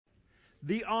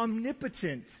the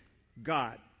omnipotent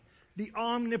God, the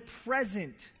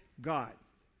omnipresent God.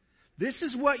 This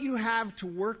is what you have to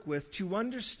work with to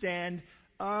understand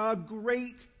a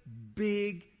great,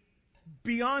 big,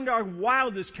 beyond our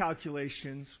wildest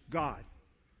calculations, God.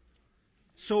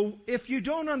 So if you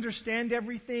don't understand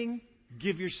everything,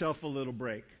 give yourself a little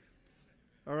break.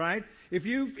 All right? If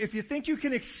you think you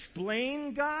can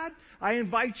explain God, I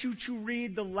invite you to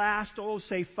read the last,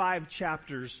 say 5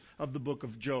 chapters of the book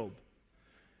of Job.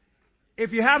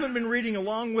 If you haven't been reading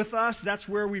along with us, that's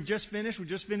where we've just finished. We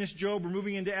just finished Job. We're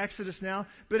moving into Exodus now.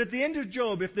 But at the end of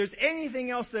Job, if there's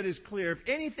anything else that is clear, if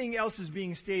anything else is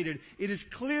being stated, it is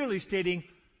clearly stating,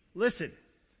 listen,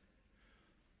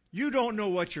 you don't know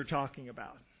what you're talking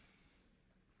about.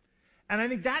 And I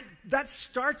think that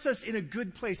starts us in a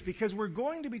good place, because we're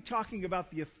going to be talking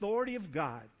about the authority of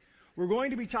God. We're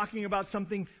going to be talking about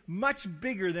something much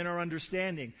bigger than our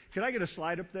understanding. Could I get a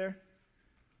slide up there?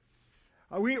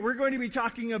 We're going to be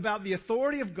talking about the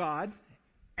authority of God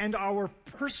and our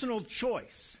personal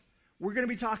choice. We're going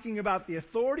to be talking about the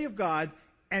authority of God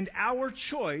and our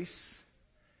choice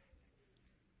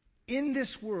in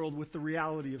this world with the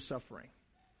reality of suffering.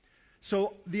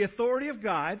 So the authority of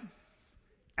God,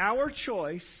 our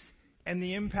choice, and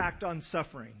the impact on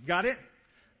suffering. Got it?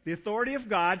 The authority of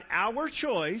God, our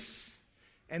choice,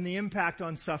 and the impact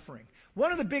on suffering.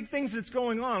 One of the big things that's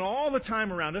going on all the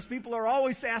time around us, people are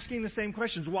always asking the same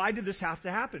questions. Why did this have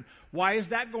to happen? Why is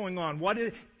that going on?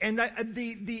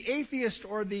 The atheist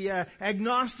or the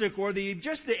agnostic or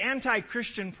just the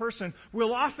anti-Christian person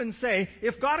will often say,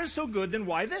 if God is so good, then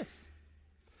why this?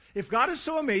 If God is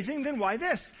so amazing, then why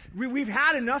this? We've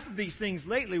had enough of these things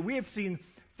lately. We have seen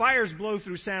fires blow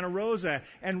through Santa Rosa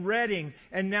and Redding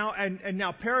and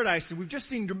now Paradise. We've just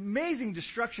seen amazing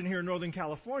destruction here in Northern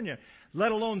California,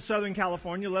 let alone Southern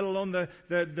California, let alone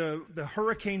the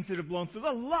hurricanes that have blown through.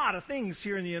 A lot of things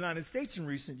here in the United States in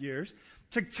recent years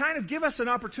to kind of give us an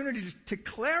opportunity to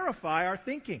clarify our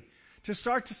thinking, to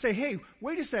start to say, hey,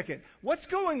 wait a second, what's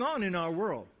going on in our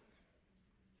world?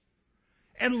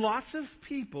 And lots of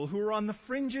people who are on the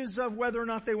fringes of whether or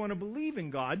not they want to believe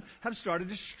in God have started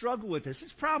to struggle with this.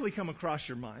 It's probably come across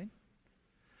your mind.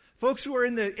 Folks who are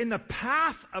in the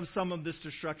path of some of this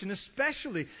destruction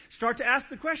especially start to ask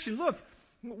the question, look,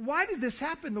 why did this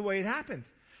happen the way it happened?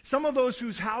 Some of those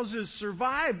whose houses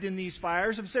survived in these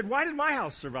fires have said, why did my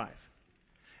house survive?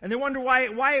 And they wonder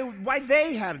why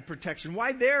they had protection,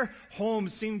 why their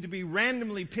homes seemed to be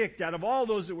randomly picked out of all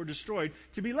those that were destroyed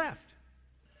to be left.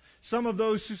 Some of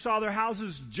those who saw their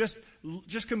houses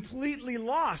just completely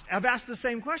lost have asked the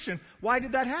same question. Why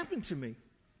did that happen to me?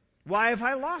 Why have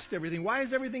I lost everything? Why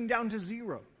is everything down to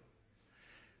zero?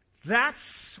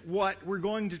 That's what we're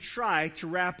going to try to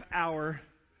wrap our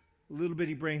little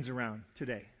bitty brains around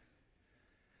today.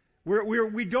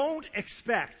 We don't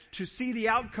expect to see the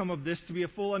outcome of this to be a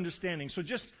full understanding. So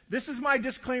this is my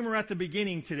disclaimer at the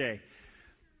beginning today.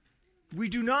 We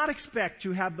do not expect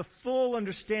to have the full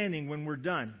understanding when we're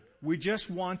done. We just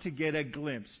want to get a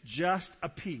glimpse, just a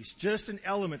piece, just an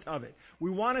element of it. We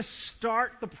want to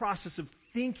start the process of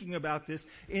thinking about this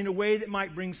in a way that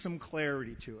might bring some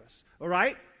clarity to us. All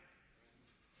right?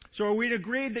 So are we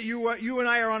agreed that you and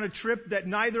I are on a trip that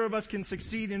neither of us can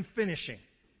succeed in finishing?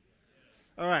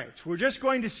 All right. So we're just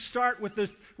going to start with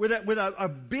a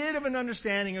bit of an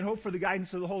understanding and hope for the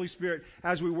guidance of the Holy Spirit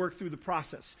as we work through the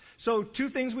process. So 2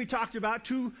 things we talked about,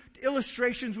 2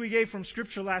 illustrations we gave from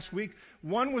Scripture last week.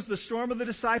 One was the storm of the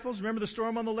disciples. Remember the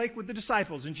storm on the lake with the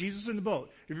disciples and Jesus in the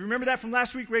boat. If you remember that from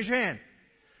last week, raise your hand.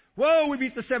 Whoa, we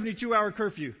beat the 72-hour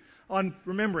curfew on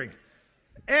remembering.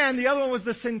 And the other one was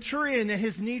the centurion and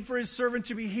his need for his servant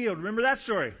to be healed. Remember that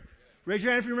story? Raise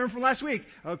your hand if you remember from last week.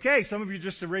 Okay, some of you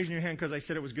just are raising your hand because I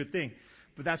said it was a good thing.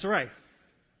 But that's all right.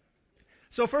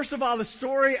 So first of all, the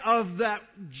story of that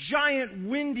giant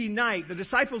windy night. The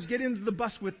disciples get into the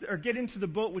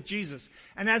boat with Jesus.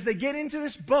 And as they get into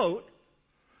this boat,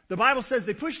 the Bible says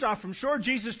they pushed off from shore.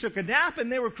 Jesus took a nap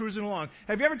and they were cruising along.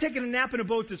 Have you ever taken a nap in a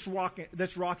boat that's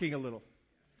rocking a little?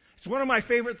 It's one of my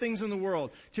favorite things in the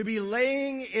world. To be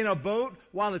laying in a boat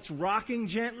while it's rocking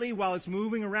gently, while it's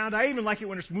moving around. I even like it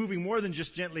when it's moving more than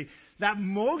just gently. That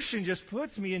motion just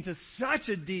puts me into such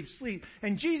a deep sleep.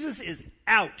 And Jesus is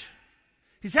out.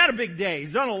 He's had a big day.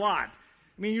 He's done a lot.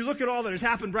 I mean, you look at all that has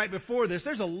happened right before this.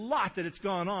 There's a lot that it's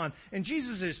gone on. And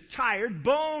Jesus is tired,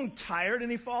 bone tired,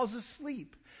 and he falls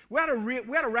asleep. We ought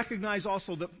to recognize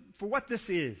also that for what this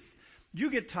is, you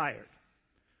get tired.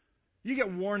 You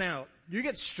get worn out. You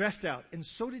get stressed out. And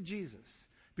so did Jesus.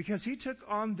 Because he took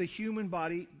on the human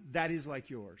body that is like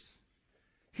yours.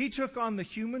 He took on the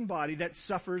human body that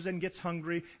suffers and gets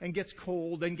hungry and gets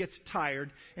cold and gets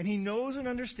tired, and he knows and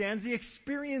understands the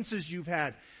experiences you've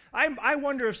had. I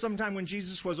wonder if sometime when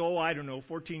Jesus was,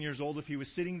 14 years old, if he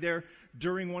was sitting there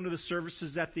during one of the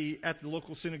services at the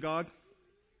local synagogue,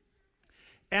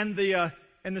 and the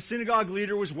synagogue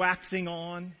leader was waxing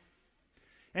on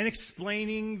and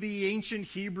explaining the ancient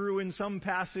Hebrew in some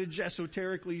passage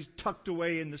esoterically tucked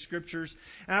away in the scriptures.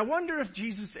 And I wonder if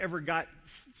Jesus ever got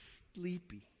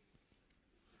sleepy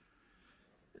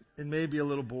and maybe a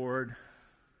little bored.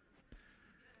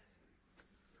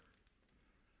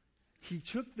 He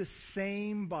took the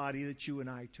same body that you and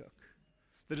I took.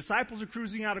 The disciples are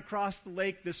cruising out across the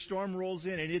lake. This storm rolls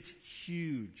in, and it's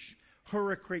huge.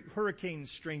 Hurricane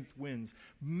strength winds.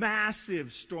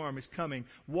 Massive storm is coming.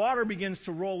 Water begins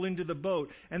to roll into the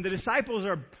boat, and the disciples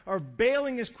are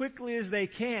bailing as quickly as they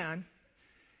can.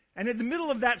 And in the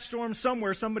middle of that storm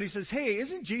somewhere, somebody says, "Hey,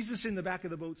 isn't Jesus in the back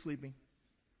of the boat sleeping?"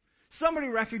 Somebody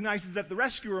recognizes that the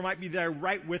rescuer might be there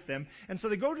right with them, and so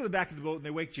they go to the back of the boat and they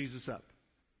wake Jesus up.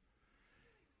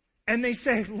 And they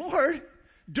say, "Lord,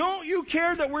 don't you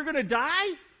care that we're going to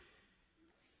die?"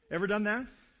 Ever done that?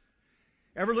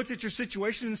 Ever looked at your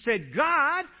situation and said,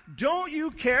 "God, don't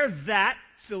you care that,"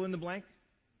 fill in the blank?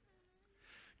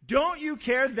 Don't you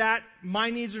care that my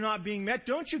needs are not being met?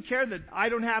 Don't you care that I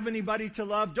don't have anybody to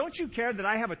love? Don't you care that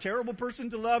I have a terrible person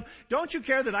to love? Don't you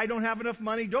care that I don't have enough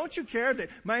money? Don't you care that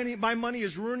my money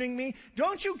is ruining me?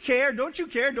 Don't you care? Don't you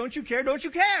care? Don't you care? Don't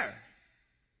you care?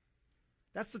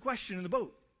 That's the question in the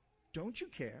boat. Don't you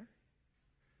care?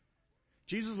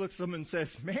 Jesus looks at them and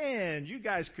says, "Man, you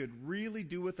guys could really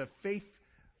do with a faith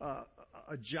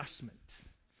adjustment.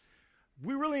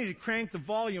 We really need to crank the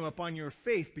volume up on your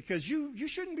faith because you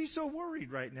shouldn't be so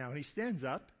worried right now." And he stands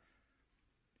up.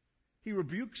 He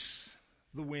rebukes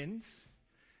the winds.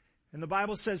 And the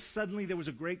Bible says suddenly there was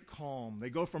a great calm.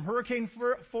 They go from hurricane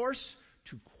force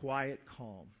to quiet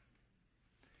calm.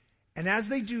 And as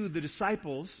they do, the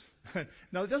disciples,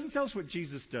 now it doesn't tell us what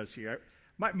Jesus does here.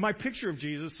 My picture of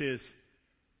Jesus is,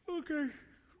 okay,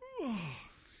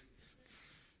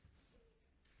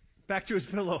 back to his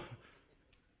pillow.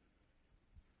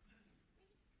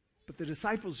 But the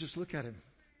disciples just look at him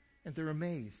and they're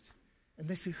amazed. And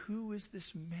they say, "Who is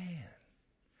this man?"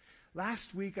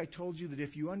 Last week I told you that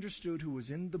if you understood who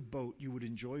was in the boat, you would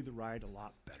enjoy the ride a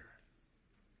lot better.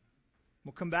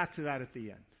 We'll come back to that at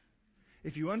the end.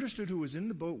 If you understood who was in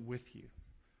the boat with you,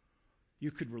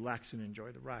 you could relax and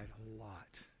enjoy the ride a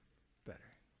lot better.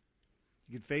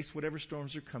 You could face whatever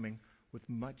storms are coming with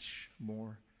much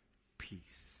more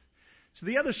peace. So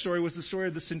the other story was the story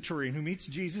of the centurion who meets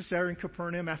Jesus there in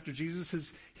Capernaum after Jesus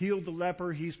has healed the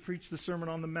leper. He's preached the Sermon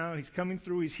on the Mount. He's coming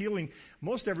through. He's healing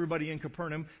most everybody in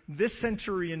Capernaum. This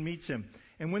centurion meets him.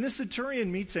 And when this centurion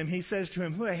meets him, he says to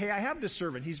him, "Hey, I have this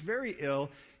servant. He's very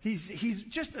ill. He's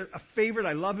just a favorite.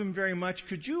 I love him very much.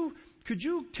 Could you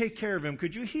take care of him?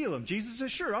 Could you heal him?" Jesus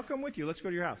says, "Sure, I'll come with you. Let's go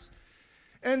to your house."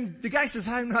 And the guy says,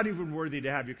 "I'm not even worthy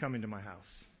to have you come into my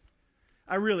house.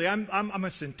 I'm a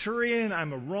centurion.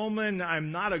 I'm a Roman.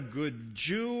 I'm not a good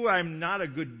Jew. I'm not a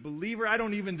good believer. I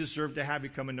don't even deserve to have you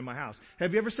come into my house."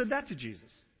 Have you ever said that to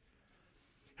Jesus?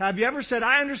 Have you ever said,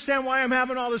 "I understand why I'm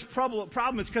having all this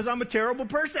problem. It's because I'm a terrible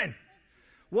person.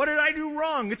 What did I do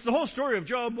wrong?" It's the whole story of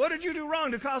Job. What did you do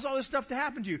wrong to cause all this stuff to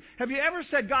happen to you? Have you ever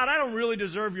said, "God, I don't really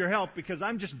deserve your help because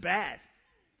I'm just bad"?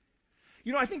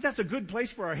 You know, I think that's a good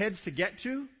place for our heads to get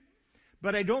to,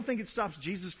 but I don't think it stops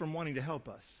Jesus from wanting to help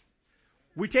us.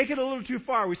 We take it a little too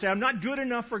far. We say, "I'm not good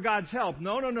enough for God's help."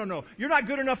 No. You're not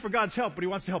good enough for God's help, but he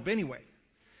wants to help anyway.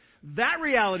 That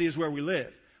reality is where we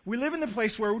live. We live in the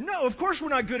place where, no, of course we're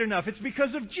not good enough. It's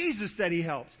because of Jesus that he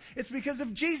helps. It's because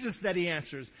of Jesus that he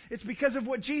answers. It's because of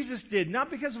what Jesus did, not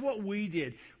because of what we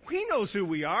did. He knows who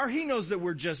we are. He knows that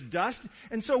we're just dust.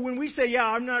 And so when we say, "Yeah,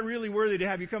 I'm not really worthy to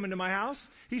have you come into my house,"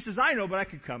 he says, "I know, but I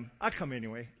could come. I'll come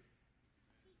anyway."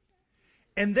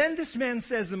 And then this man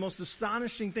says the most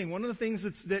astonishing thing, one of the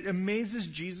things that amazes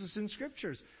Jesus in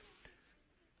scriptures.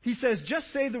 He says, "Just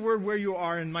say the word where you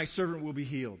are and my servant will be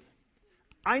healed.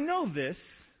 I know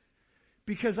this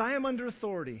because I am under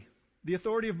authority, the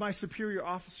authority of my superior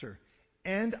officer,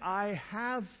 and I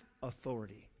have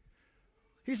authority."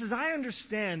 He says, "I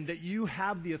understand that you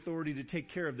have the authority to take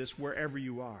care of this wherever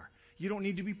you are. You don't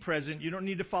need to be present. You don't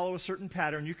need to follow a certain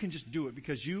pattern. You can just do it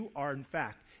because you are, in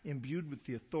fact, imbued with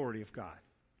the authority of God."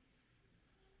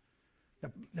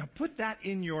 Now put that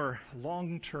in your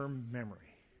long-term memory.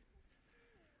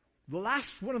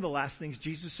 One of the last things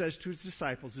Jesus says to his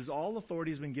disciples is, "All authority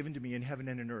has been given to me in heaven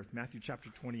and in earth." Matthew chapter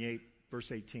 28,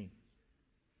 verse 18.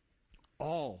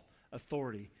 All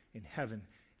authority in heaven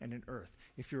and in earth.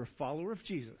 If you're a follower of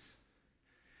Jesus,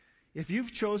 If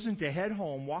you've chosen to head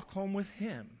home, walk home with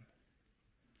him,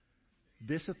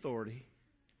 this authority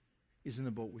is in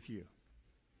the boat with you.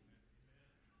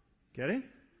 Get it?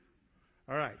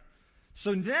 All right.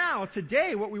 So now,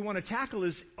 today, what we want to tackle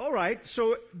is, all right,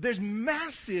 so there's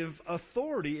massive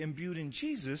authority imbued in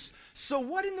Jesus. So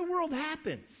what in the world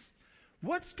happens?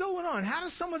 What's going on? How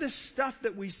does some of this stuff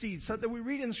that we see, so that we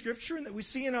read in Scripture and that we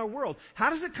see in our world, how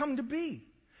does it come to be?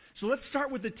 So let's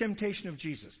start with the temptation of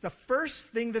Jesus. The first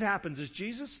thing that happens as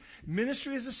Jesus'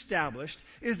 ministry is established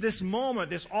is this moment,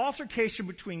 this altercation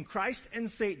between Christ and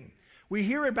Satan. We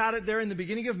hear about it there in the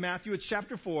beginning of Matthew. It's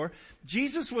chapter 4.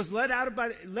 Jesus was led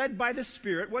by the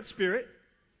Spirit. What spirit?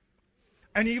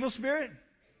 An evil spirit?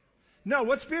 No,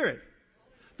 what spirit?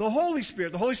 The Holy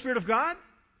Spirit. The Holy Spirit of God?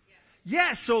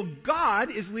 Yes, so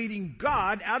God is leading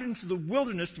God out into the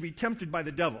wilderness to be tempted by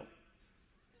the devil.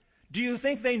 Do you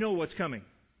think they know what's coming?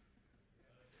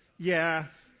 Yeah,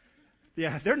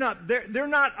 they're not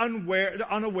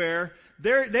unaware.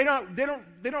 They're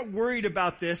not worried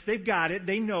about this. They've got it.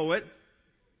 They know it.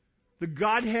 The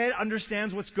Godhead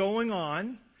understands what's going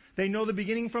on. They know the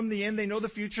beginning from the end. They know the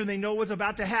future. They know what's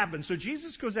about to happen. So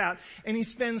Jesus goes out and he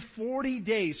spends 40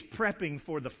 days prepping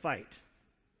for the fight.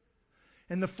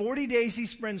 And the 40 days he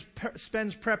spends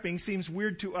prepping seems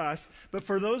weird to us, but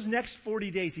for those next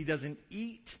 40 days he doesn't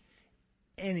eat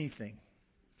anything.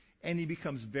 And he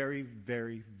becomes very,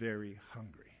 very, very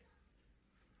hungry.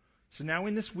 So now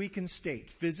in this weakened state,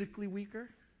 physically weaker,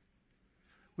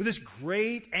 with this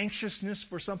great anxiousness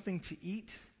for something to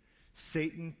eat,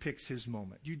 Satan picks his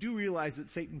moment. You do realize that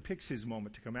Satan picks his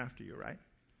moment to come after you, right?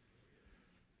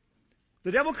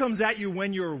 The devil comes at you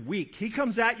when you're weak. He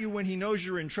comes at you when he knows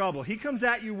you're in trouble. He comes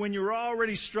at you when you're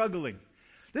already struggling.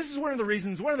 This is one of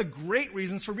the great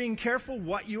reasons for being careful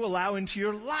what you allow into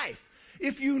your life.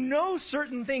 If you know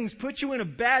certain things put you in a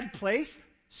bad place,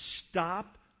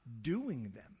 stop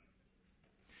doing them.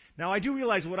 Now, I do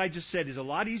realize what I just said is a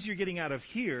lot easier getting out of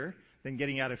here than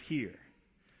getting out of here,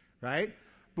 right?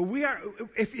 But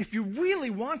if you really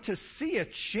want to see a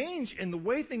change in the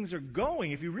way things are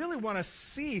going, if you really want to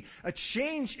see a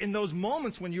change in those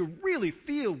moments when you really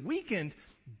feel weakened,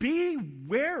 be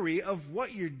wary of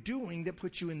what you're doing that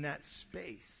puts you in that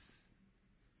space.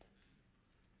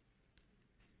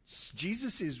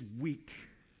 Jesus is weak,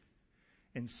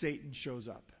 and Satan shows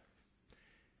up.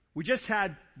 We just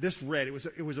had this read.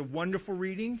 It was a wonderful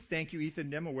reading. Thank you, Ethan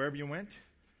and Emma, wherever you went.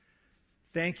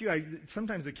 Thank you.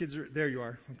 Sometimes the kids are, there you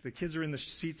are. The kids are in the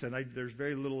seats, and there's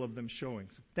very little of them showing.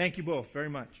 So thank you both very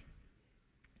much.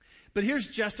 But here's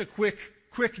just a quick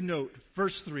note.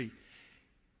 Verse 3.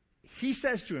 He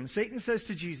says to him, Satan says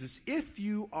to Jesus, if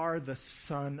you are the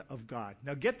Son of God.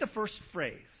 Now get the first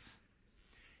phrase.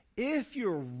 If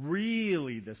you're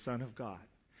really the Son of God,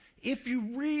 if you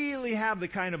really have the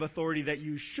kind of authority that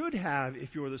you should have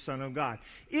if you're the Son of God,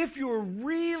 if you're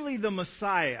really the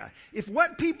Messiah, if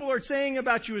what people are saying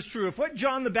about you is true, if what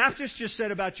John the Baptist just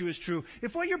said about you is true,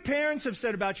 if what your parents have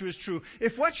said about you is true,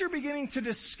 if what you're beginning to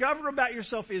discover about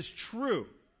yourself is true,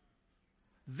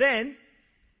 then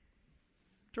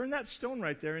turn that stone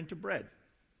right there into bread.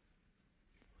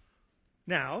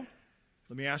 Now,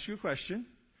 let me ask you a question.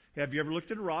 Have you ever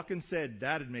looked at a rock and said,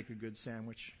 that'd make a good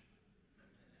sandwich?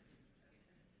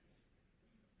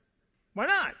 Why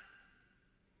not?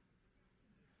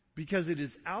 Because it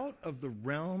is out of the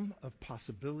realm of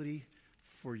possibility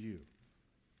for you.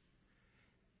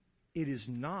 It is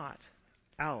not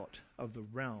out of the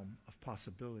realm of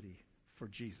possibility for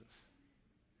Jesus.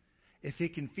 If he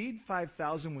can feed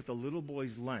 5,000 with a little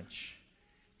boy's lunch,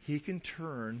 he can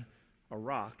turn a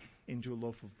rock into a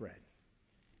loaf of bread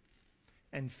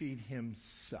and feed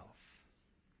himself.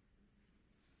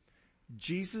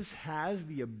 Jesus has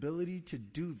the ability to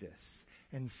do this,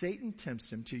 and Satan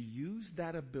tempts him to use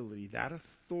that ability, that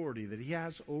authority that he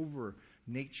has over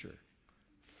nature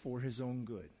for his own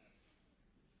good.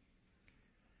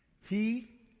 He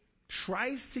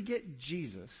tries to get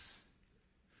Jesus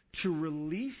to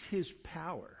release his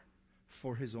power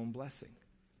for his own blessing.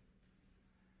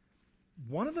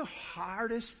 One of the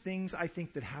hardest things I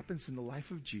think that happens in the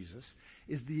life of Jesus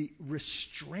is the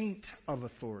restraint of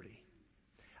authority.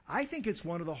 I think it's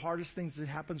one of the hardest things that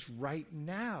happens right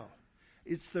now.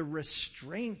 It's the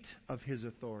restraint of his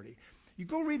authority. You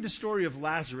go read the story of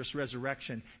Lazarus'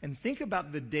 resurrection and think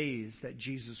about the days that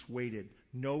Jesus waited,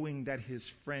 knowing that his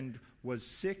friend was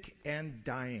sick and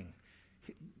dying.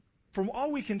 From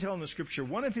all we can tell in the scripture,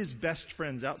 one of his best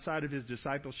friends outside of his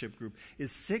discipleship group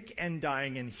is sick and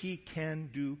dying, and he can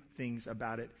do things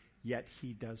about it, yet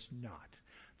he does not.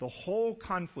 The whole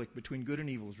conflict between good and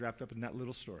evil is wrapped up in that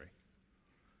little story.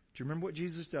 Do you remember what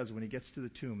Jesus does when he gets to the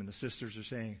tomb and the sisters are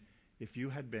saying, if you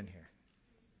had been here.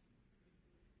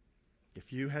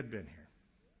 If you had been here.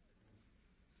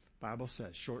 Bible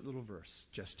says, short little verse,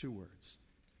 just 2 words.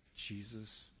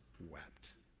 Jesus wept.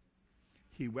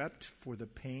 He wept for the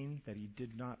pain that he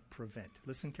did not prevent.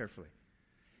 Listen carefully.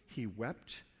 He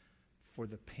wept for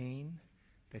the pain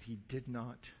that he did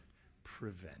not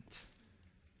prevent.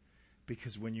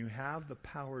 Because when you have the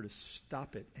power to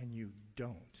stop it and you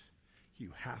don't,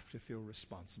 you have to feel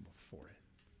responsible for it.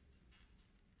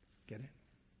 Get it?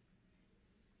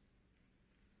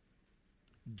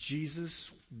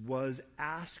 Jesus was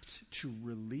asked to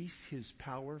release his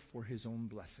power for his own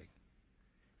blessing.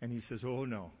 And he says, oh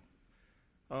no,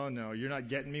 you're not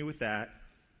getting me with that.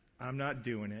 I'm not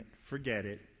doing it. Forget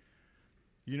it.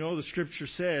 You know, the scripture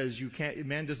says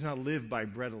man does not live by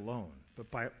bread alone, but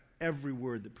by every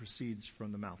word that proceeds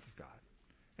from the mouth of God.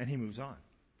 And he moves on.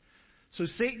 So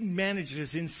Satan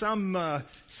manages in some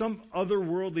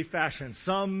otherworldly fashion,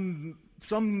 some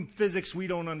physics we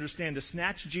don't understand, to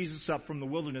snatch Jesus up from the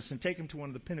wilderness and take him to one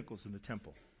of the pinnacles in the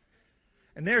temple.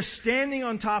 And they're standing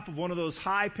on top of one of those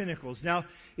high pinnacles. Now,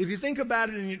 if you think about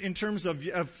it in terms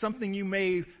of something you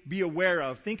may be aware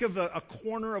of, think of a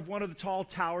corner of one of the tall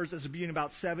towers as being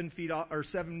about 70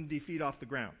 feet off the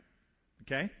ground.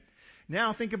 Okay?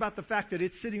 Now think about the fact that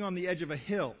it's sitting on the edge of a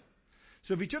hill.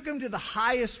 So if you took him to the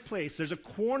highest place, there's a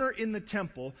corner in the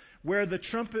temple where the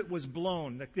trumpet was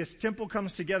blown. Like this temple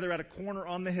comes together at a corner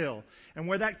on the hill. And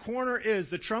where that corner is,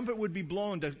 the trumpet would be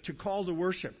blown to call to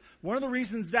worship. One of the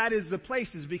reasons that is the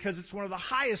place is because it's one of the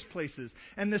highest places.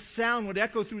 And the sound would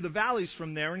echo through the valleys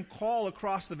from there and call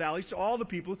across the valleys to all the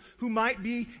people who might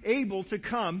be able to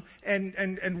come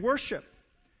and worship.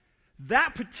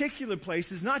 That particular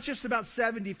place is not just about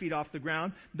 70 feet off the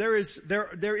ground. There is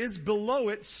below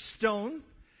it stone,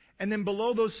 and then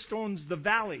below those stones the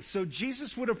valley. So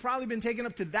Jesus would have probably been taken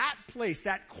up to that place,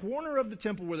 that corner of the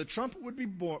temple where the trumpet would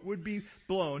be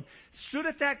blown, stood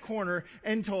at that corner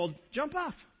and told, jump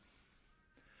off.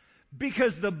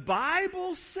 Because the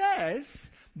Bible says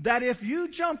that if you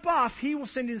jump off, he will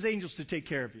send his angels to take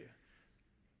care of you.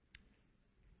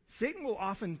 Satan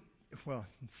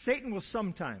will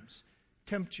sometimes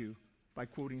tempt you by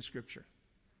quoting scripture.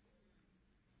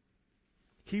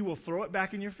 He will throw it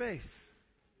back in your face.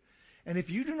 And if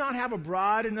you do not have a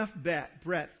broad enough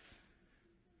breadth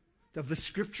of the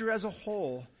scripture as a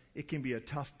whole, it can be a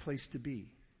tough place to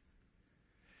be.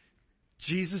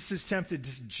 Jesus is tempted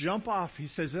to jump off. He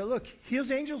says, look,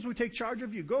 his angels will take charge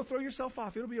of you. Go throw yourself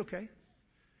off. It'll be okay.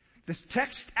 This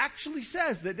text actually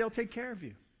says that they'll take care of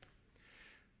you.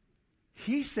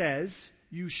 He says,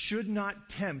 you should not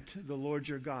tempt the Lord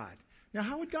your God. Now,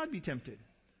 how would God be tempted?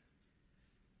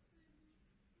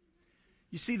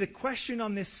 You see, the question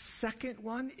on this second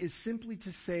one is simply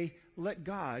to say, let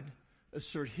God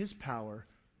assert his power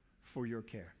for your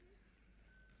care.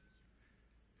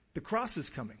 The cross is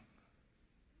coming.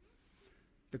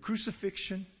 The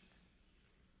crucifixion,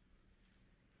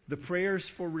 the prayers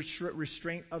for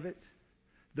restraint of it,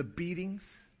 the beatings,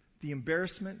 the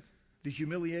embarrassment, the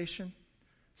humiliation,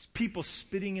 people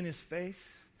spitting in his face,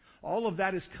 all of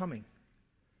that is coming.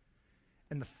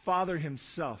 And the Father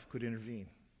himself could intervene.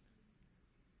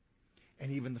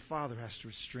 And even the Father has to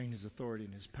restrain his authority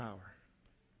and his power.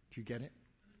 Do you get it?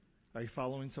 Are you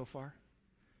following so far?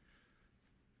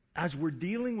 As we're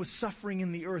dealing with suffering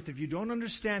in the earth, if you don't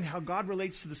understand how God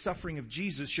relates to the suffering of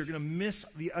Jesus, you're going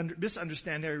to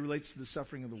misunderstand how he relates to the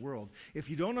suffering of the world. If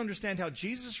you don't understand how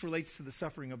Jesus relates to the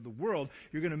suffering of the world,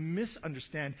 you're going to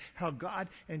misunderstand how God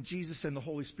and Jesus and the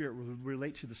Holy Spirit will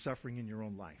relate to the suffering in your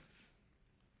own life.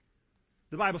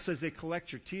 The Bible says they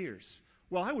collect your tears.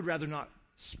 Well, I would rather not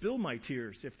spill my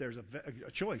tears if there's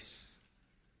a choice.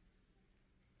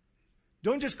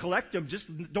 Don't just collect them, just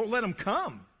don't let them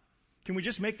come. Can we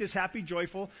just make this happy,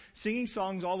 joyful, singing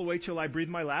songs all the way till I breathe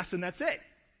my last, and that's it?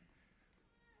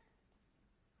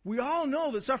 We all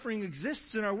know that suffering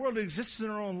exists in our world, it exists in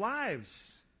our own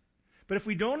lives. But if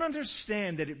we don't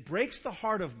understand that it breaks the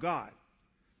heart of God,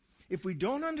 if we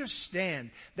don't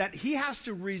understand that he has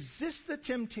to resist the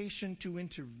temptation to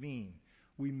intervene,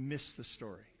 we miss the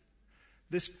story.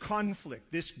 This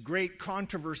conflict, this great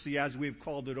controversy, as we've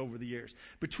called it over the years,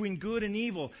 between good and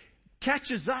evil,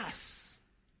 catches us.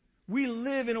 We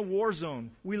live in a war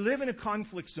zone. We live in a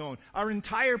conflict zone. Our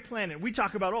entire planet. We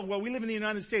talk about, we live in the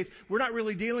United States. We're not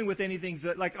really dealing with anything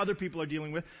that like other people are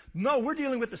dealing with. No, we're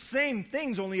dealing with the same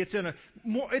things, only it's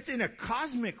in a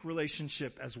cosmic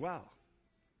relationship as well.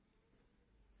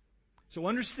 So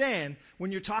understand,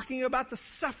 when you're talking about the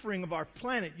suffering of our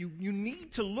planet, you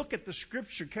need to look at the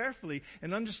scripture carefully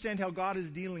and understand how God is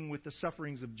dealing with the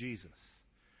sufferings of Jesus.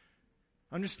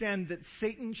 Understand that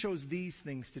Satan chose these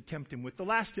things to tempt him with. The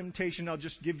last temptation I'll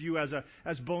just give you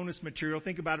as bonus material.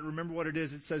 Think about it. Remember what it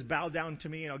is. It says, bow down to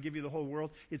me and I'll give you the whole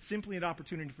world. It's simply an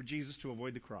opportunity for Jesus to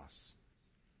avoid the cross.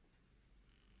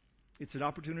 It's an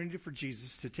opportunity for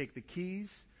Jesus to take the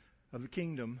keys of the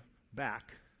kingdom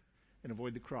back and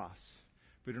avoid the cross.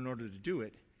 But in order to do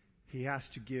it, he has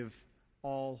to give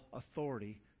all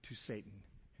authority to Satan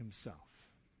himself.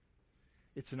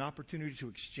 It's an opportunity to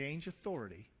exchange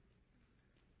authority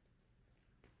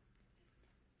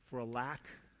for a lack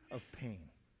of pain.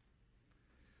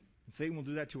 And Satan will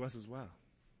do that to us as well.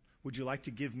 Would you like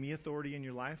to give me authority in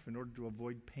your life in order to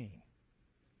avoid pain?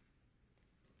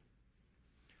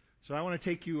 So I want to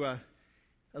take you a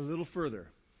little further.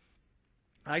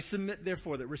 I submit,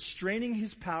 therefore, that restraining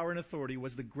his power and authority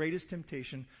was the greatest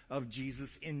temptation of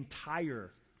Jesus'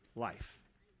 entire life.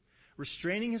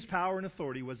 Restraining his power and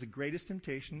authority was the greatest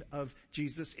temptation of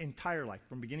Jesus' entire life,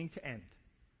 from beginning to end.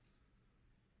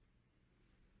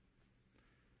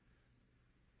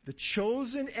 The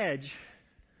chosen edge.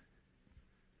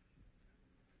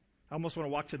 I almost want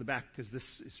to walk to the back because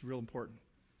this is real important.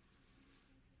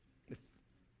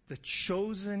 The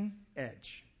chosen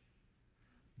edge.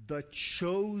 The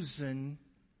chosen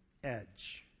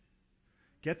edge.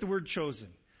 Get the word chosen.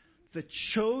 The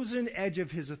chosen edge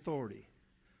of his authority.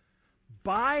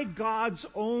 By God's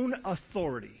own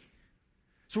authority.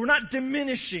 So we're not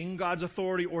diminishing God's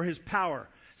authority or his power.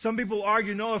 Some people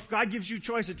argue, no, if God gives you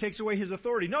choice, it takes away his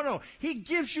authority. No. He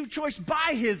gives you choice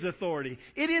by his authority.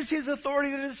 It is his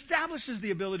authority that establishes the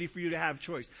ability for you to have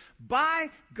choice. By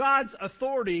God's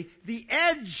authority, the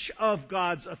edge of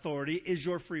God's authority is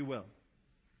your free will.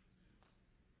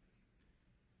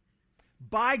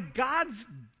 By God's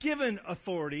given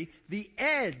authority, the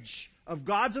edge of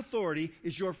God's authority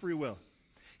is your free will.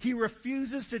 He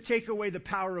refuses to take away the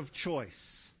power of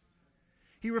choice.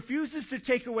 He refuses to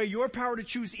take away your power to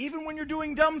choose even when you're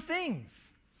doing dumb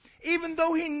things. Even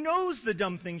though he knows the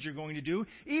dumb things you're going to do,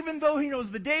 even though he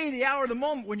knows the day, the hour, the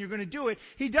moment when you're going to do it,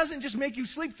 he doesn't just make you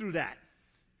sleep through that.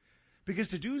 Because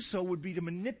to do so would be to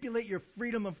manipulate your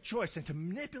freedom of choice. And to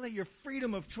manipulate your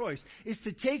freedom of choice is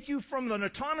to take you from an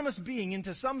autonomous being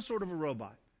into some sort of a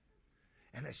robot.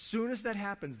 And as soon as that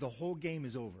happens, the whole game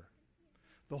is over.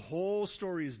 The whole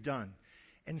story is done.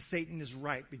 And Satan is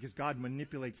right because God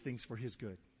manipulates things for his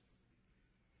good.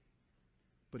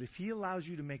 But if he allows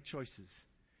you to make choices,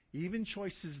 even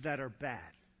choices that are bad,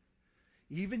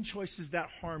 even choices that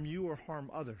harm you or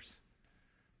harm others,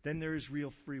 then there is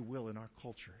real free will in our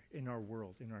culture, in our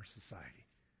world, in our society.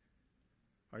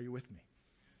 Are you with me?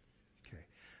 Okay.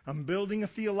 I'm building a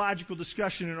theological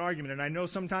discussion and argument, and I know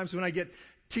sometimes when I get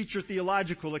teacher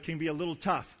theological, it can be a little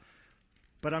tough.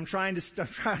 But I'm trying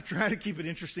to keep it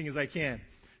interesting as I can.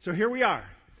 So here we are.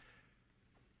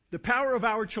 The power of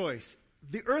our choice.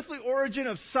 The earthly origin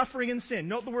of suffering and sin.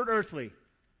 Note the word earthly.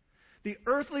 The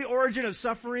earthly origin of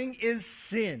suffering is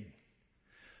sin.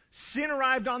 Sin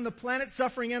arrived on the planet,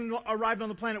 suffering arrived on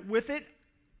the planet with it.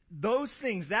 Those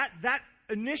things, that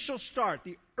initial start,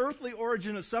 the earthly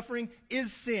origin of suffering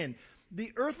is sin.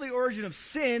 The earthly origin of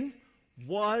sin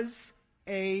was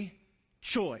a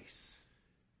choice.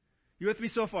 You with me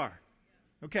so far?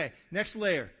 Okay, next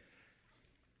layer.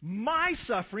 My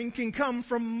suffering can come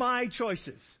from my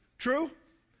choices. True?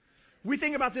 We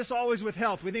think about this always with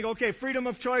health. We think, okay, freedom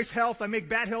of choice, health. I make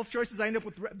bad health choices. I end up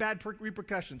with bad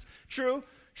repercussions. True,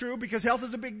 because health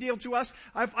is a big deal to us.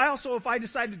 I also, if I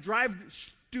decide to drive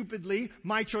stupidly,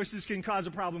 my choices can cause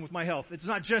a problem with my health. It's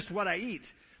not just what I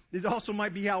eat. It also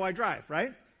might be how I drive,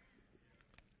 right?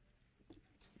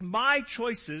 My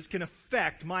choices can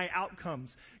affect my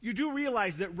outcomes. You do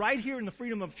realize that right here in the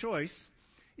freedom of choice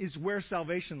is where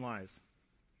salvation lies.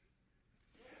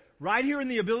 Right here in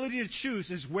the ability to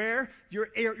choose is where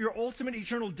your ultimate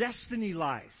eternal destiny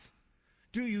lies.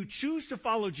 Do you choose to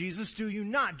follow Jesus? Do you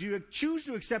not? Do you choose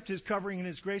to accept his covering and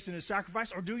his grace and his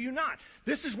sacrifice, or do you not?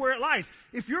 This is where it lies.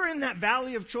 If you're in that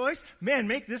valley of choice, man,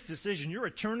 make this decision. Your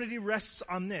eternity rests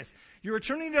on this. Your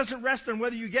eternity doesn't rest on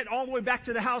whether you get all the way back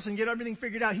to the house and get everything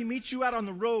figured out. He meets you out on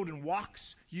the road and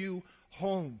walks you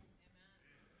home.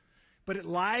 But it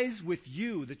lies with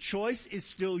you. The choice is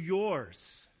still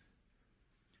yours.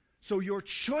 So your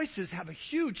choices have a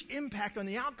huge impact on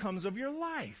the outcomes of your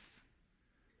life.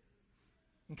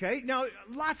 Okay? Now,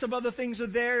 lots of other things are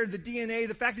there. The DNA,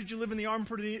 the fact that you live in the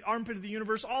armpit of the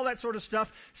universe, all that sort of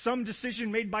stuff. Some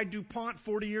decision made by DuPont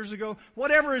 40 years ago.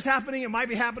 Whatever is happening, it might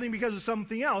be happening because of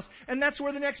something else. And that's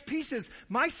where the next piece is.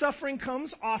 My suffering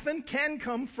can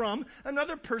come from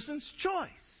another person's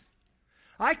choice.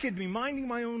 I could be minding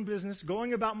my own business,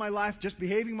 going about my life, just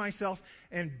behaving myself,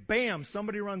 and bam,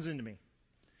 somebody runs into me.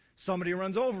 Somebody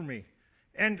runs over me.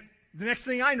 And the next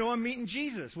thing I know, I'm meeting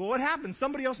Jesus. Well, what happened?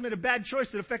 Somebody else made a bad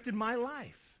choice that affected my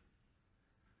life.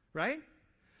 Right?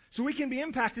 So we can be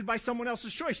impacted by someone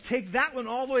else's choice. Take that one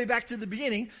all the way back to the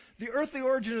beginning. The earthly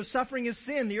origin of suffering is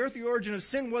sin. The earthly origin of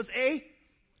sin was a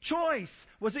choice.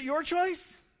 Was it your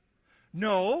choice?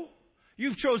 No.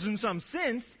 You've chosen some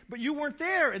since, but you weren't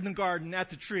there in the garden at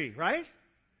the tree, right?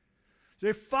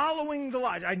 They're following the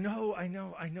logic. I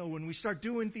know. When we start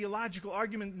doing theological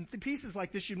argument and pieces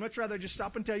like this, you'd much rather just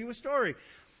stop and tell you a story.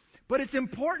 But it's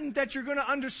important that you're going to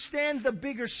understand the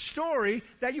bigger story,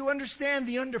 that you understand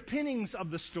the underpinnings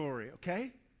of the story,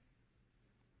 okay?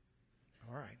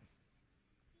 All right.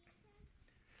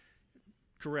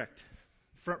 Correct.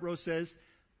 Front row says,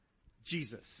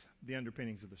 Jesus, the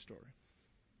underpinnings of the story.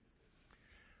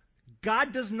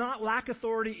 God does not lack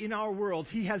authority in our world.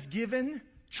 He has given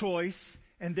choice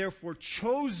and therefore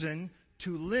chosen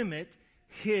to limit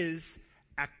His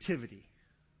activity.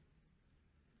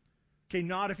 Okay,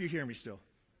 not if you hear me still.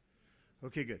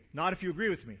 Okay, good. Not if you agree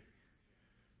with me.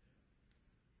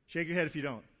 Shake your head if you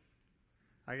don't.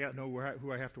 I got to know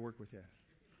who I have to work with yet.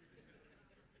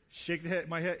 Shake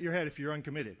your head if you're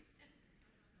uncommitted.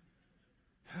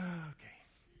 Okay.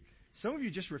 Some of you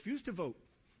just refuse to vote.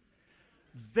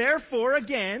 Therefore,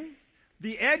 again,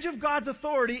 the edge of God's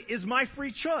authority is my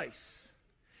free choice.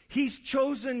 He's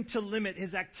chosen to limit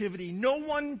His activity. No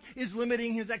one is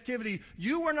limiting His activity.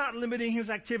 You are not limiting His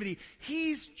activity.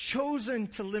 He's chosen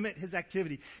to limit His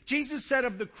activity. Jesus said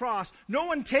of the cross, no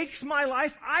one takes my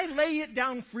life. I lay it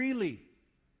down freely,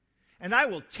 and I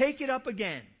will take it up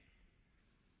again.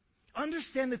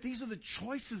 Understand that these are the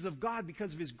choices of God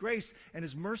because of His grace and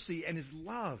His mercy and His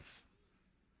love.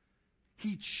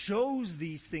 He chose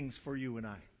these things for you and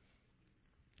I.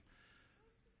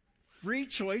 Free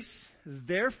choice,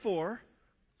 therefore,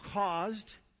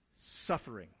 caused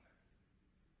suffering.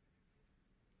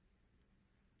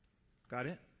 Got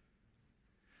it?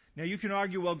 Now you can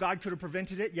argue, well, God could have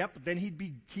prevented it. Yep, but then he'd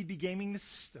be gaming the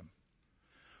system.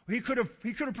 He could have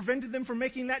prevented them from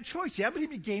making that choice. Yeah, but he'd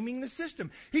be gaming the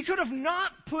system. He could have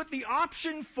not put the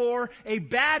option for a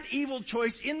bad, evil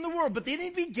choice in the world, but then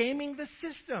he'd be gaming the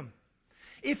system.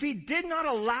 If He did not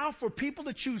allow for people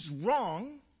to choose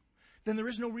wrong, then there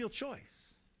is no real choice.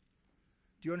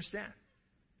 Do you understand?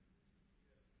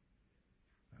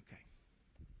 Okay.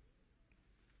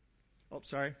 Oh,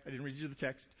 sorry, I didn't read you the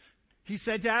text. He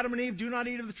said to Adam and Eve, do not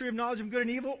eat of the tree of knowledge of good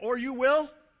and evil, or you will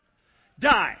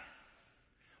die.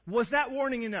 Was that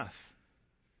warning enough?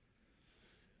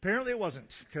 Apparently it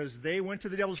wasn't, because they went to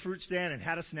the devil's fruit stand and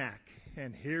had a snack.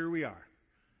 And here we are,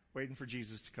 waiting for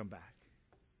Jesus to come back.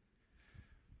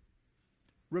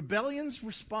 Rebellion's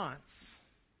response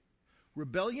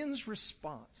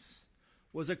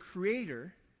was a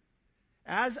creator,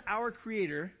 as our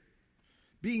creator,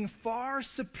 being far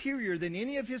superior than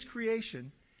any of his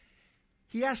creation.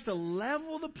 He has to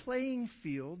level the playing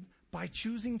field by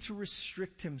choosing to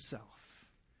restrict himself.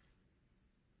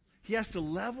 He has to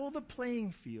level the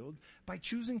playing field by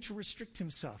choosing to restrict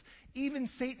himself. Even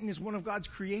Satan is one of God's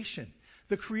creation.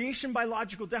 The creation by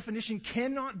logical definition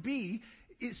cannot be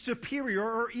superior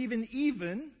or even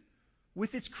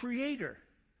with its creator.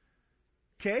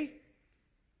 Okay?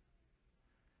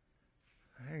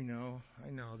 I know.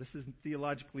 This isn't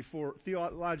Theology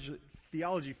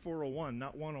 401,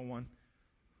 not 101.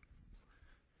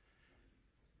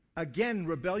 Again,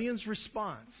 rebellion's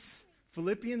response.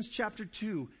 Philippians chapter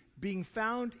 2, being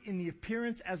found in the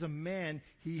appearance as a man,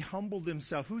 he humbled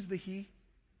himself. Who's the he?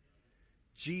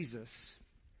 Jesus,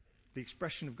 the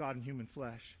expression of God in human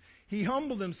flesh. He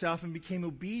humbled himself and became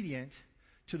obedient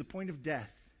to the point of death,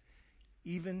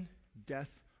 even death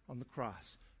on the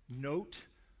cross. Note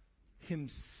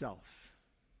himself.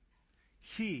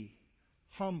 He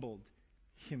humbled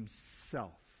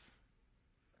himself.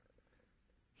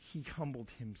 He humbled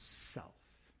himself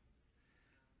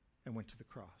and went to the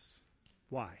cross.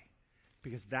 Why?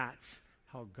 Because that's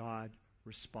how God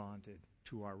responded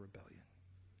to our rebellion.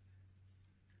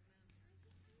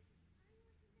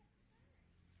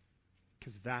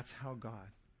 Because that's how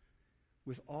God,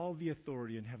 with all the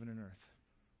authority in heaven and earth,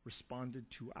 responded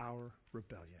to our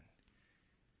rebellion.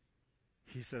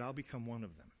 He said, I'll become one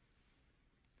of them,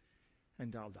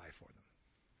 and I'll die for them.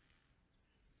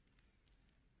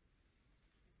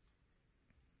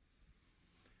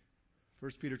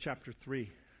 First Peter chapter 3,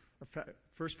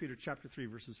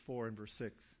 verses 4 and verse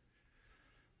 6.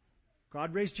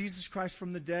 God raised Jesus Christ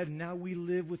from the dead, and now we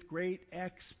live with great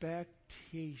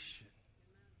expectation.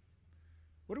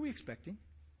 What are we expecting?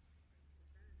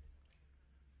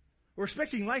 We're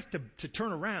expecting life to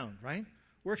turn around, right?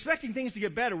 We're expecting things to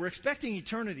get better. We're expecting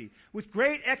eternity with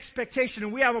great expectation,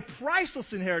 and we have a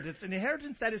priceless inheritance, an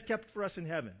inheritance that is kept for us in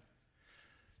heaven.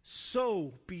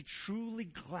 So be truly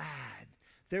glad.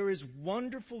 There is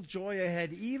wonderful joy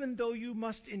ahead, even though you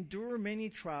must endure many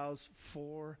trials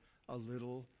for a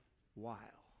little while.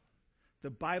 The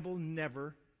Bible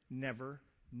never, never,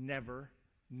 never,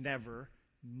 never,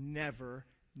 never,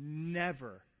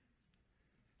 never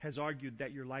has argued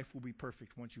that your life will be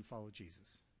perfect once you follow Jesus.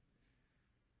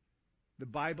 The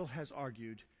Bible has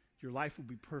argued your life will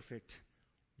be perfect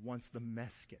once the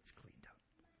mess gets cleaned up.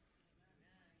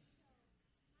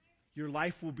 Your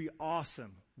life will be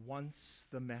awesome once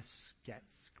the mess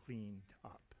gets cleaned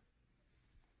up.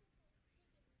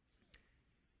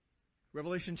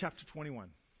 Revelation chapter 21,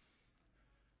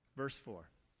 verse 4.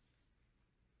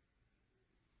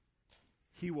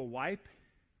 He will wipe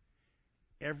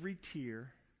every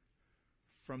tear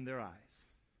from their eyes.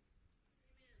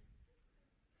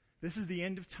 This is the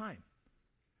end of time.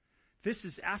 This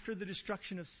is after the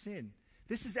destruction of sin.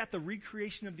 This is at the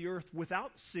recreation of the earth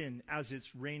without sin as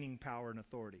its reigning power and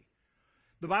authority.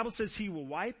 The Bible says he will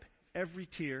wipe every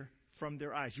tear from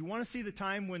their eyes. You want to see the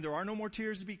time when there are no more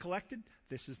tears to be collected?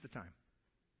 This is the time.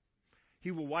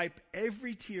 He will wipe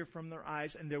every tear from their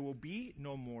eyes, and there will be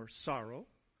no more sorrow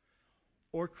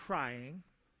or crying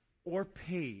or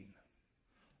pain.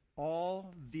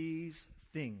 All these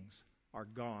things are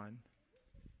gone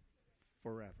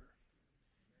forever.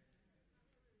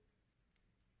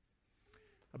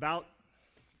 About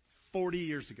 40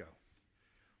 years ago,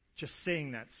 just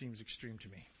saying that seems extreme to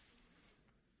me.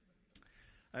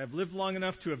 I have lived long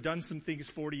enough to have done some things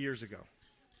 40 years ago.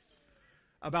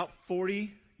 About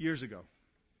 40 years ago.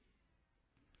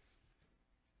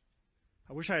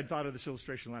 I wish I had thought of this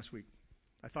illustration last week.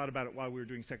 I thought about it while we were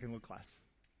doing second look class.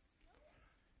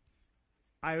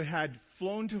 I had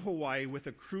flown to Hawaii with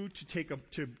a crew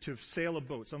to sail a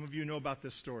boat. Some of you know about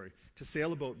this story. To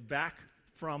sail a boat back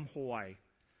from Hawaii.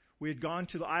 We had gone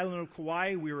to the island of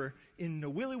Kauai. We were in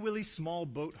Nawiliwili Small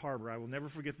Boat Harbor. I will never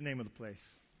forget the name of the place.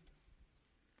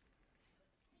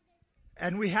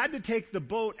 And we had to take the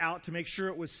boat out to make sure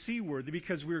it was seaworthy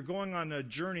because we were going on a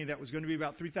journey that was going to be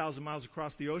about 3,000 miles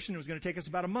across the ocean. It was going to take us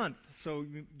about a month. So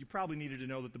you probably needed to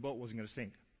know that the boat wasn't going to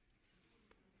sink.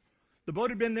 The boat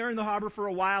had been there in the harbor for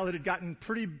a while. It had gotten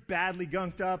pretty badly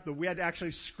gunked up. We had to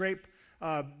actually scrape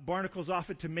barnacles off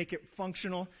it to make it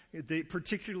functional.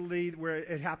 Particularly where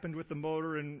it happened with the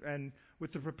motor and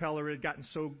with the propeller, it had gotten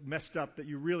so messed up that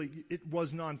it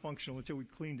was non-functional until we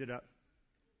cleaned it up.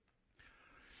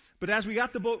 But as we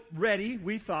got the boat ready,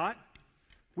 we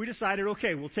decided,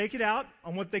 okay, we'll take it out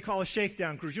on what they call a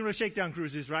shakedown cruise. You know what a shakedown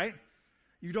cruise is, right?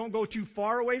 You don't go too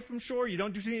far away from shore. You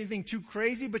don't do anything too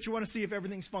crazy, but you want to see if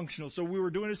everything's functional. So we were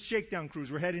doing a shakedown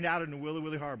cruise. We're heading out into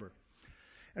Nawiliwili Harbor.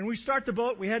 And we start the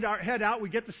boat. We head out. We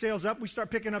get the sails up. We start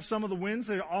picking up some of the winds.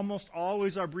 There almost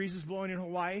always are breezes blowing in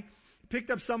Hawaii. Picked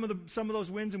up some of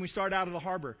those winds, and we start out of the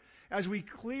harbor. As we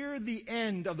clear the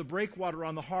end of the breakwater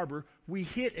on the harbor, we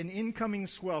hit an incoming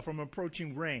swell from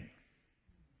approaching rain.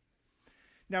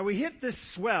 Now we hit this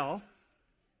swell,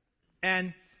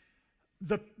 and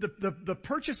the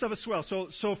purchase of a swell.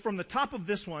 So from the top of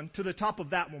this one to the top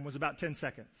of that one was about 10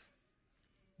 seconds.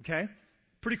 Okay?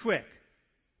 Pretty quick.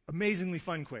 Amazingly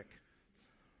fun quick.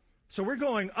 So we're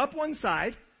going up one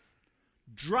side,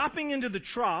 dropping into the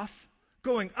trough,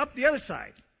 going up the other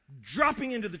side,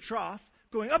 dropping into the trough,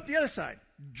 going up the other side,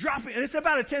 dropping, and it's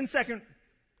about a 10-second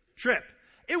trip.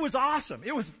 It was awesome.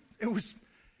 It was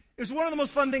one of the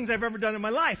most fun things I've ever done in my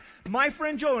life. My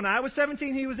friend Joe and I was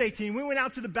 17, he was 18. We went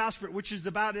out to the bowsprit, which is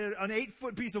about an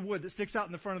 8-foot piece of wood that sticks out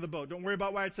in the front of the boat. Don't worry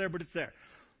about why it's there, but it's there.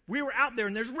 We were out there,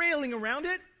 and there's railing around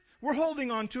it. We're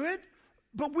holding on to it,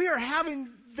 but we are having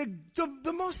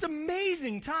the most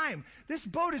amazing time. This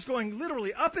boat is going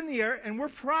literally up in the air, and we're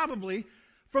probably,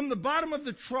 from the bottom of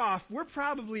the trough, we're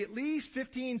probably at least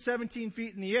 15, 17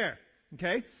 feet in the air.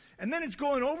 Okay? And then it's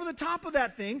going over the top of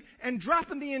that thing and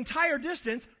dropping the entire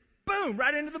distance, boom,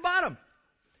 right into the bottom.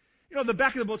 You know, the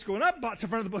back of the boat's going up, the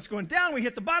front of the boat's going down, we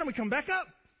hit the bottom, we come back up.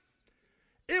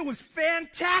 It was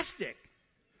fantastic.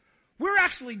 We're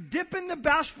actually dipping the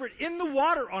bowsprit in the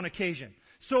water on occasion.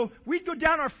 So we'd go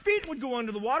down, our feet would go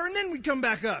under the water, and then we'd come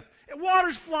back up. And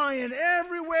water's flying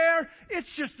everywhere.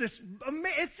 It's just this,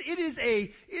 it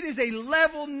is a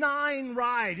level 9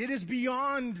 ride. It is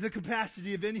beyond the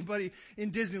capacity of anybody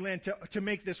in Disneyland to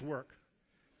make this work.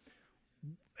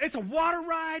 It's a water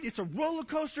ride. It's a roller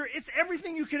coaster. It's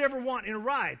everything you could ever want in a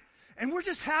ride. And we're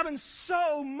just having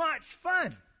so much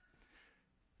fun.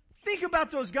 Think about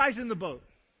those guys in the boat.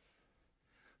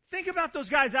 Think about those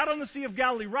guys out on the Sea of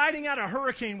Galilee riding out a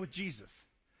hurricane with Jesus.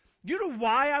 You know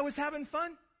why I was having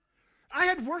fun? I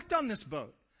had worked on this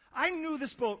boat. I knew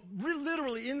this boat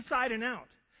literally inside and out.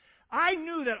 I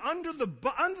knew that under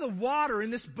the water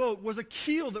in this boat was a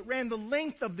keel that ran the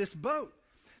length of this boat.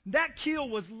 That keel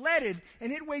was leaded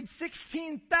and it weighed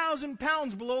 16,000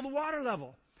 pounds below the water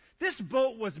level. This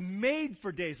boat was made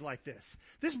for days like this.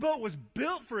 This boat was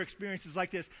built for experiences like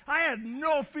this. I had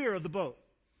no fear of the boat.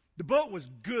 The boat was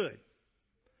good.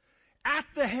 At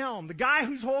the helm, the guy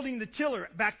who's holding the tiller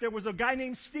back there was a guy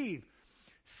named Steve.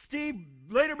 Steve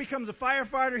later becomes a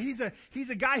firefighter. He's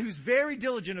a guy who's very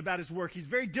diligent about his work. He's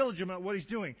very diligent about what he's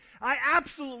doing. I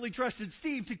absolutely trusted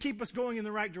Steve to keep us going in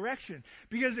the right direction.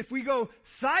 Because if we go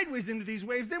sideways into these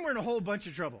waves, then we're in a whole bunch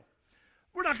of trouble.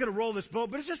 We're not going to roll this boat,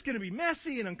 but it's just going to be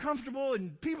messy and uncomfortable,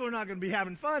 and people are not going to be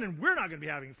having fun, and we're not going to be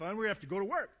having fun. We're going to have to go to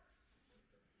work.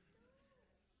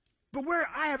 But where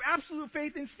I have absolute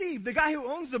faith in Steve, the guy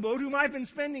who owns the boat, whom I've been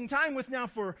spending time with now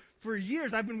for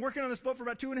years. I've been working on this boat for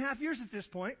about 2.5 years at this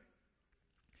point.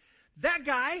 That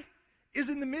guy is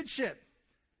in the midship.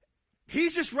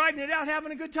 He's just riding it out,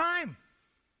 having a good time.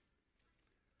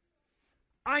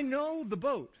 I know the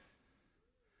boat.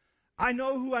 I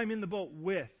know who I'm in the boat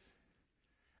with.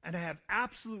 And I have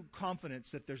absolute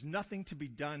confidence that there's nothing to be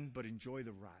done but enjoy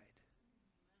the ride.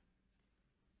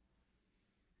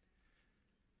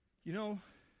 You know,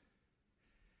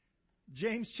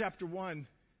 James chapter 1,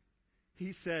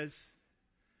 he says,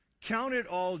 count it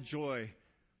all joy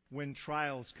when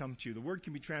trials come to you. The word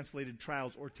can be translated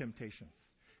trials or temptations.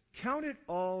 Count it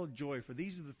all joy, for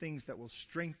these are the things that will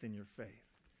strengthen your faith.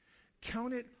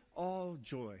 Count it all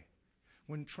joy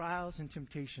when trials and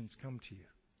temptations come to you,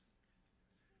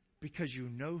 because you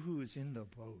know who is in the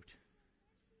boat.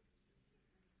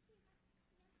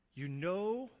 You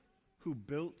know who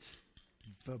built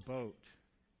the boat.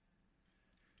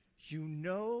 You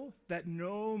know that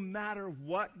no matter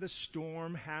what the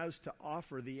storm has to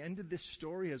offer, the end of this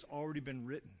story has already been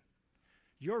written.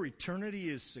 Your eternity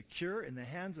is secure in the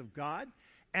hands of God.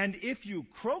 And if you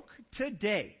croak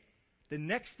today, the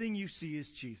next thing you see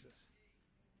is Jesus.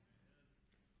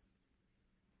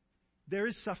 There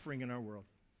is suffering in our world.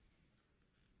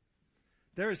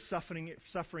 There is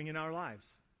suffering in our lives.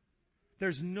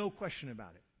 There's no question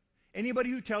about it. Anybody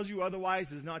who tells you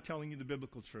otherwise is not telling you the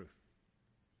biblical truth.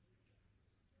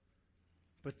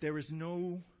 But there is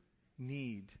no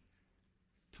need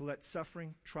to let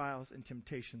suffering, trials, and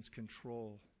temptations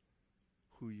control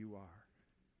who you are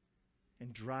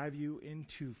and drive you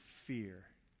into fear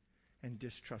and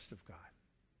distrust of God.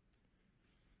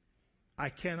 I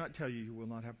cannot tell you will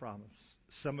not have problems.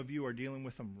 Some of you are dealing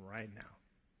with them right now.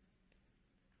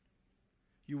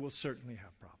 You will certainly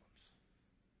have problems.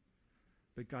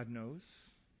 But God knows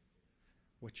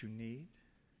what you need.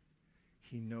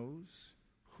 He knows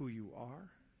who you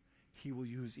are. He will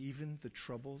use even the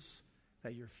troubles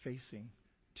that you're facing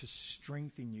to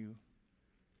strengthen you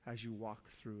as you walk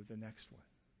through the next one.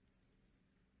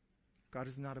 God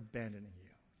is not abandoning you.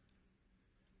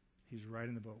 He's right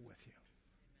in the boat with you.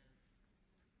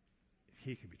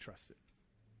 He can be trusted.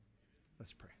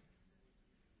 Let's pray.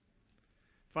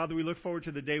 Father, we look forward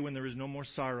to the day when there is no more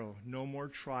sorrow, no more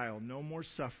trial, no more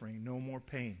suffering, no more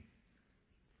pain.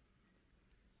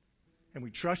 And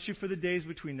we trust you for the days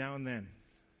between now and then.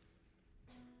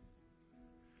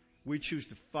 We choose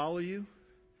to follow you.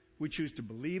 We choose to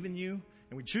believe in you.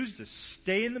 And we choose to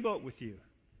stay in the boat with you.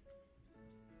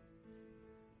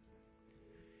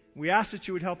 We ask that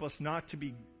you would help us not to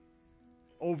be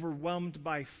overwhelmed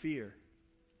by fear.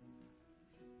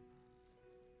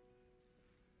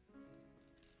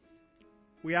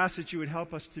 We ask that you would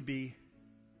help us to be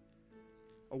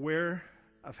aware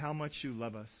of how much you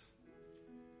love us.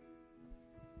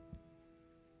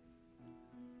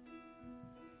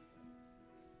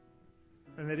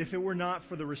 And that if it were not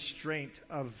for the restraint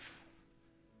of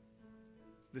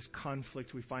this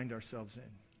conflict we find ourselves in,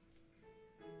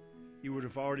 you would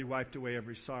have already wiped away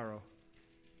every sorrow,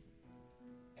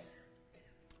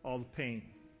 all the pain,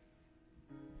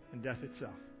 and death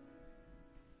itself.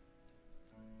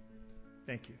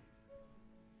 Thank you.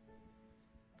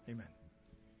 Amen.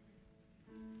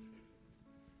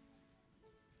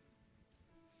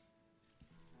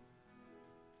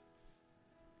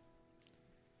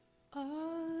 All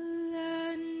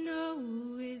I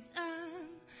know is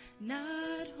I'm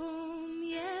not home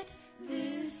yet.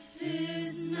 This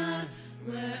is not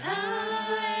where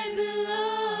I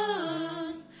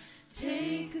belong.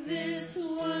 Take this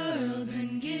world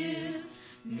and give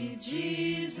me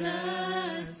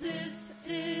Jesus. This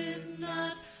is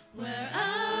not where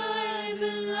I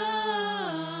belong.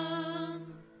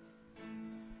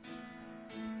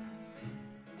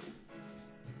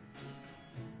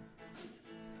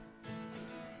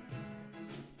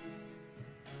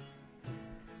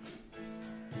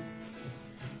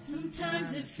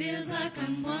 Sometimes it feels like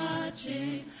I'm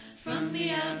watching from the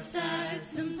outside.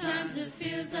 Sometimes it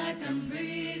feels like I'm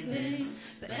breathing.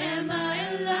 But am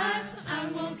I alive? I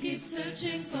won't keep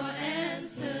searching for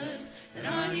answers that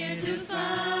aren't here to find.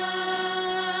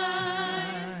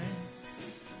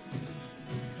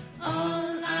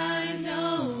 All I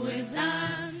know is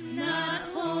I'm not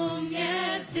home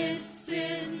yet. This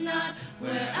is not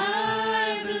where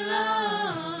I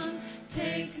belong.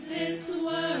 Take this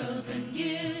world and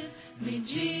give me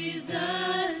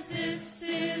Jesus. This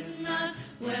is not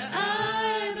where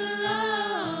I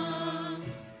belong.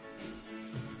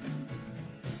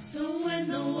 So when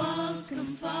the walls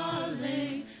come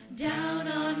falling down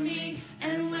on me,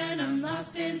 and when I'm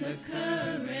lost in the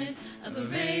current of a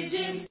raging